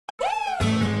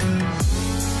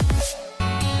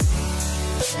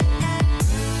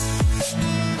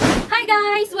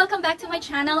welcome back to my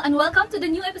channel and welcome to the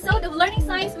new episode of Learning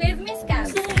Science with Miss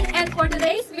Cavs. And for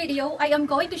today's video, I am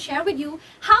going to share with you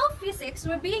how physics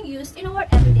were being used in our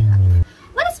everyday life.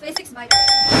 What is physics, by the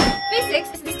way? Physics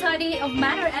is the study of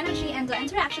matter, energy, and the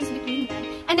interactions between them,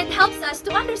 and it helps us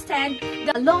to understand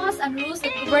the laws and rules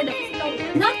that govern the physical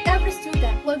world. Not every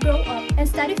student will grow up and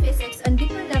study physics on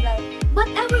deeper level, but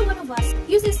every one of us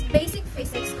uses basic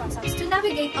physics concepts to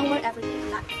navigate our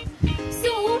everyday life.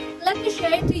 So, let me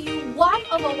share to you one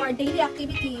of our daily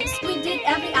activities we did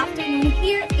every afternoon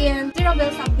here in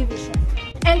Stroller subdivision.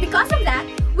 And because of that,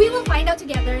 we will find out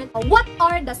together what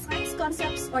are the science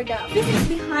concepts or the physics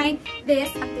behind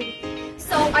this activity.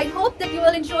 So, I hope that you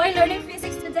will enjoy learning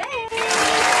physics today.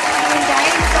 Okay,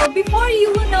 guys, so before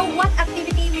you will know what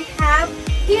activity we have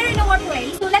here in our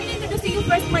place, so let me introduce to you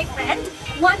first my friend,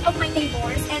 one of my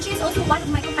neighbors, and she's also one of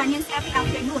my companions every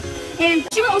afternoon. And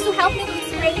she will also help me to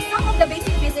explain some of the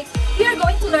basic physics we are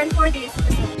going to learn for this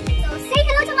episode. So say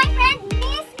hello to my friend,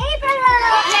 Miss April!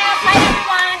 Yes, hi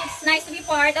everyone! It's nice to be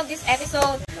part of this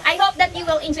episode. I hope that you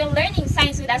will enjoy learning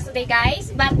science with us today,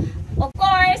 guys. But of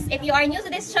course, if you are new to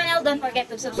this channel, don't forget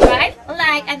to subscribe,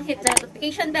 like, and hit the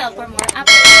notification bell for more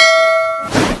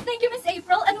updates. Thank you, Miss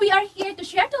April, and we are here to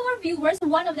share to our viewers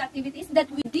one of the activities that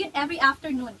we did every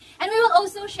afternoon. And we will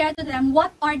also share to them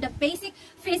what are the basic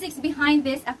physics behind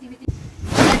this activity.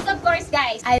 Yes, of course,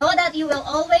 guys. I know that you will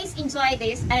always enjoy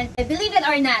this, and believe it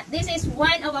or not, this is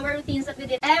one of our routines that we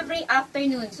did every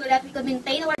afternoon so that we could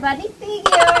maintain our body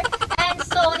figure. And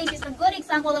so, this is a good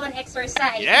example of an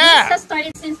exercise. Yeah! This has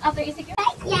started since after ECQ.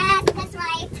 Yes, that's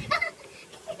right.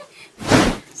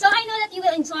 So, I know that you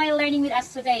will enjoy learning with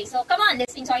us today. So, come on,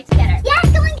 let's enjoy together.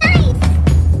 Yes, come on guys!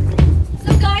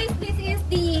 So guys, this is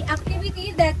the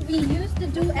activity that we used to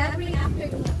do every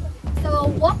afternoon.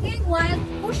 So walking while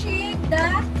pushing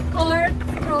the car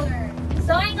stroller.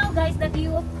 So I know, guys, that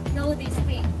you know this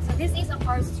thing. So this is a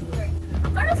car stroller. A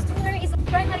car stroller is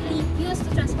primarily used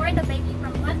to transport the baby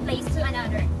from one place to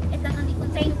another. It can only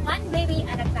contain one baby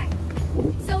at a time.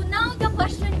 So now the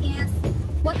question is,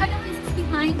 what are the physics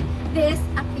behind this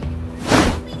activity?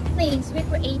 Moving things will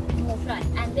create motion,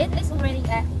 and this is already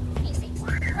a physics.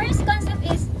 First concept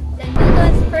is the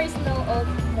Newton's first law of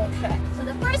motion. So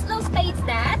the first law states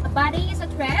that a body is at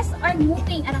rest or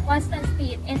moving at a constant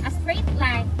speed in a straight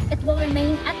line. It will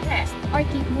remain at rest or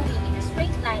keep moving in a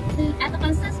straight line at a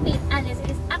constant speed unless it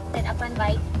is acted upon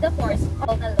by the force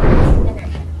of the law of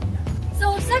inertia.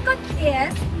 So second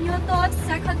is Newton's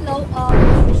second law of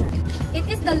motion. It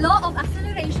is the law of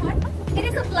acceleration. It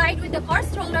is applied when the car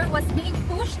stroller was being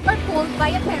pushed or pulled by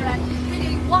a parent with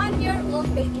a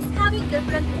 1-year-old baby having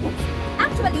different moves.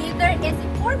 Actually, there is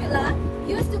a formula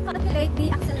used to calculate the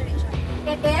acceleration.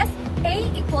 It is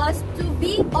A equals to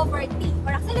V over T,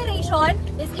 or acceleration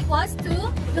is equals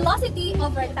to velocity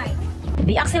over time.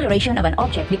 The acceleration of an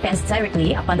object depends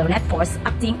directly upon the net force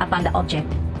acting upon the object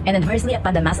and inversely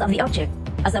upon the mass of the object.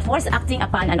 As the force acting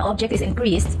upon an object is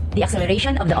increased, the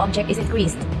acceleration of the object is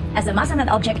increased. As the mass of an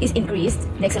object is increased,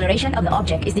 the acceleration of the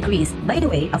object is decreased. By the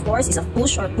way, a force is a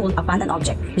push or pull upon an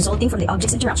object, resulting from the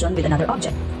object's interaction with another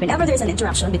object. Whenever there is an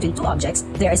interaction between two objects,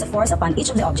 there is a force upon each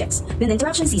of the objects. When the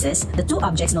interaction ceases, the two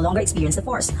objects no longer experience the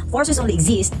force. Forces only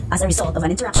exist as a result of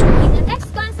an interaction. The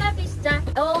next concept is the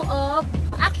law of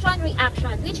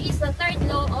action-reaction, which is the third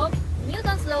law of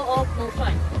Newton's law of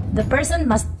motion. The person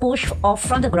must push off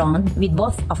from the ground with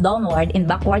both of downward and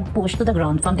backward push to the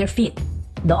ground from their feet.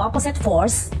 The opposite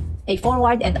force, a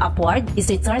forward and upward, is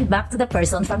returned back to the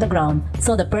person from the ground,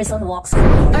 so the person walks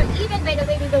forward. Or even by the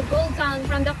baby will go down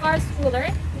from the car stroller,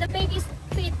 the baby's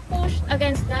feet pushed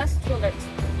against the strollers.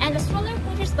 And the stroller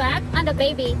pushes back on the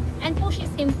baby and pushes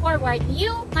him forward.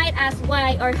 You might ask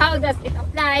why or how does it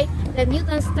apply the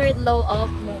Newton's third law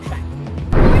of motion.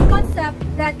 Third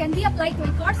concept that can be applied to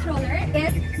a car stroller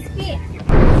is speed.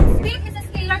 Speed is a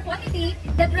scalar quantity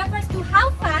that refers to how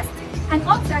fast an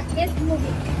object is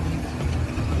moving.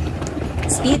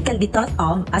 Speed can be thought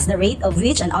of as the rate of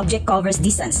which an object covers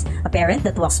distance. A parent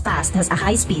that walks fast has a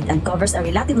high speed and covers a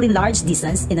relatively large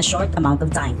distance in a short amount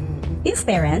of time. If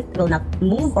parent will not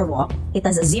move or walk, it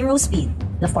has a zero speed.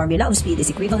 The formula of speed is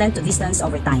equivalent to distance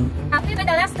over time. Even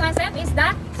the last concept is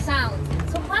the sound.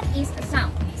 So what is a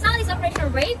sound? Sound is a pressure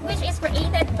wave which is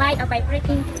created by a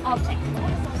vibrating object.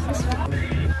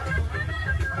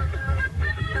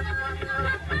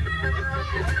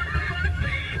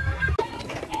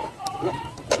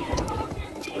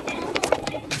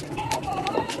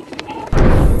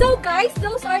 So guys,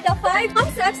 those are the 5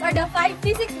 concepts or the 5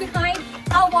 physics behind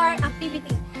our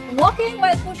activity. Walking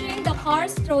while pushing the car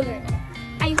stroller.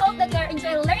 I hope that you are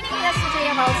enjoying learning with us today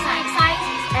about science. Science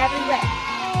is everywhere.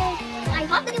 I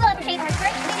hope that you will appreciate our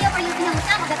first video for you to know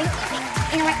some of the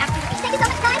in our